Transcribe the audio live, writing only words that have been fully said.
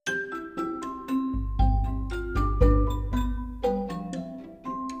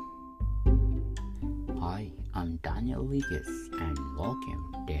Daniel Lucas and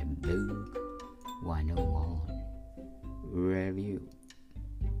welcome to Book 101 Review.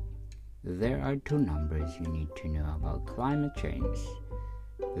 There are two numbers you need to know about climate change.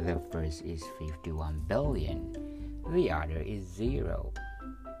 The first is 51 billion, the other is 0.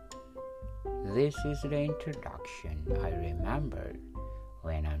 This is the introduction I remembered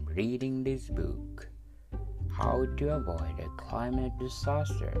when I'm reading this book, How to Avoid a Climate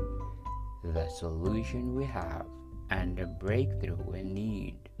Disaster, the Solution We Have, and the Breakthrough We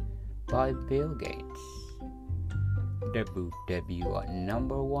Need by Bill Gates. The book debuted at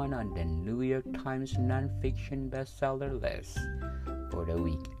number 1 on the New York Times nonfiction bestseller list for the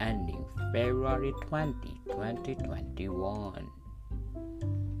week ending February 20, 2021.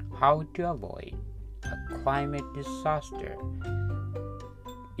 How to Avoid a Climate Disaster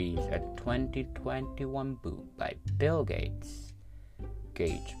is a 2021 book by Bill Gates.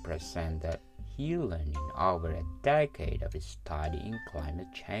 Gates presents that he learned in over a decade of studying climate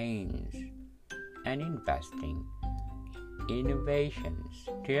change and investing in innovations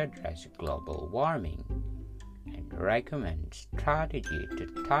to address global warming and recommend strategy to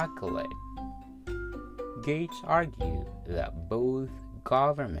tackle it. Gates argued that both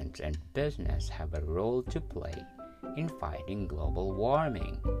governments and business have a role to play in fighting global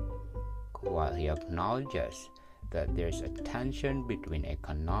warming. While he acknowledges that there's a tension between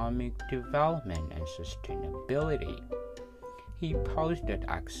economic development and sustainability, he posed that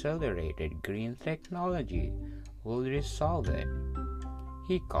accelerated green technology will resolve it.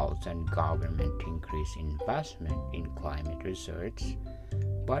 He calls on government to increase investment in climate research,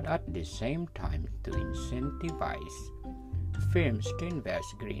 but at the same time to incentivize firms to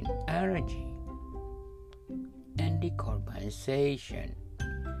invest green energy and decarbonization.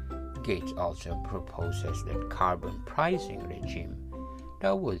 Gates also proposes that carbon pricing regime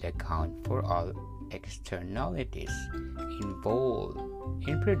that would account for all externalities involved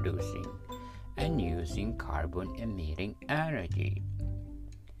in producing and using carbon-emitting energy.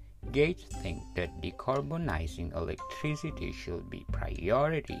 Gates thinks that decarbonizing electricity should be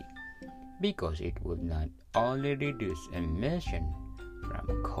priority because it would not only reduce emission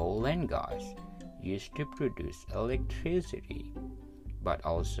from coal and gas used to produce electricity, but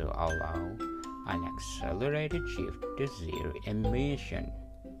also allow an accelerated shift to zero-emission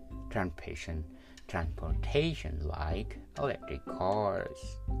transportation like electric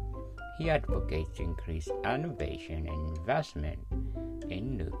cars. He advocates increased innovation and investment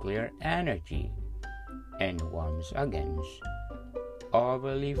in nuclear energy and warns against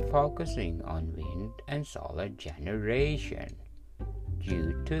overly focusing on wind and solar generation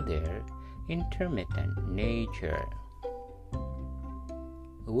due to their intermittent nature.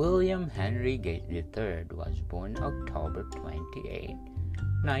 William Henry Gates III was born October 28,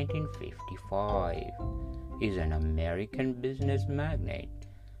 1955. He's an American business magnate,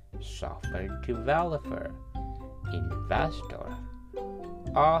 software developer, investor,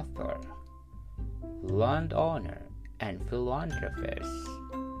 author, landowner, and philanthropist.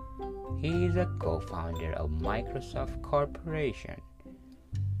 He is a co-founder of Microsoft Corporation.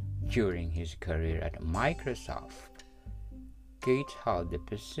 During his career at Microsoft, Gates held the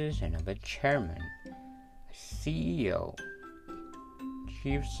position of a chairman, CEO,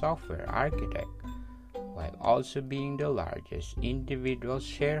 chief software architect, while also being the largest individual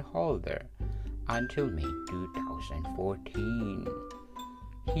shareholder until May 2014.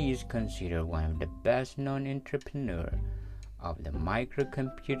 He is considered one of the best-known entrepreneurs of the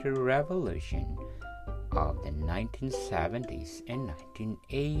microcomputer revolution of the 1970s and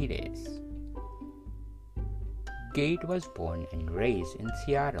 1980s. Gates was born and raised in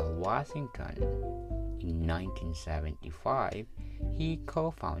Seattle, Washington. In 1975, he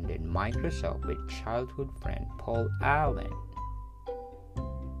co-founded Microsoft with childhood friend Paul Allen.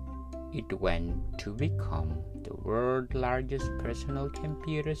 It went to become the world's largest personal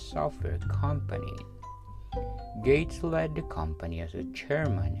computer software company. Gates led the company as a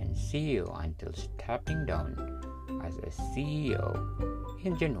chairman and CEO until stepping down as a CEO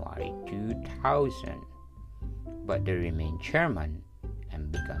in January 2000. But he remained chairman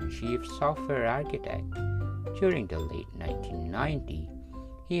and became chief software architect. During the late 1990s,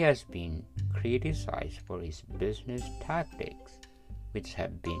 he has been criticized for his business tactics, which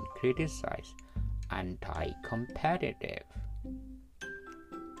have been criticized anti-competitive.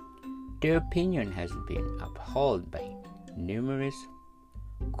 The opinion has been upheld by numerous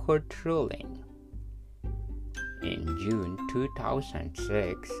court rulings. In June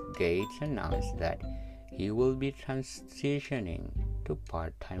 2006, Gates announced that he will be transitioning to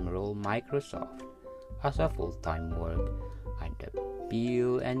part-time role Microsoft as a full-time work at the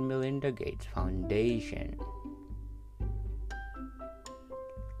Bill and Melinda Gates Foundation.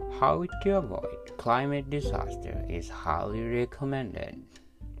 how to avoid climate disaster is highly recommended.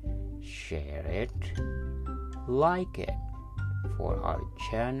 Share it, like it, for our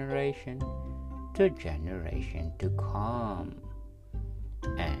generation to come.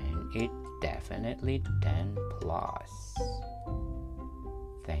 And it's definitely 10 plus.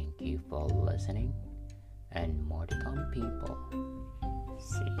 Thank you for listening, and more to come, people.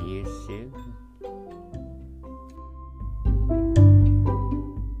 See you soon.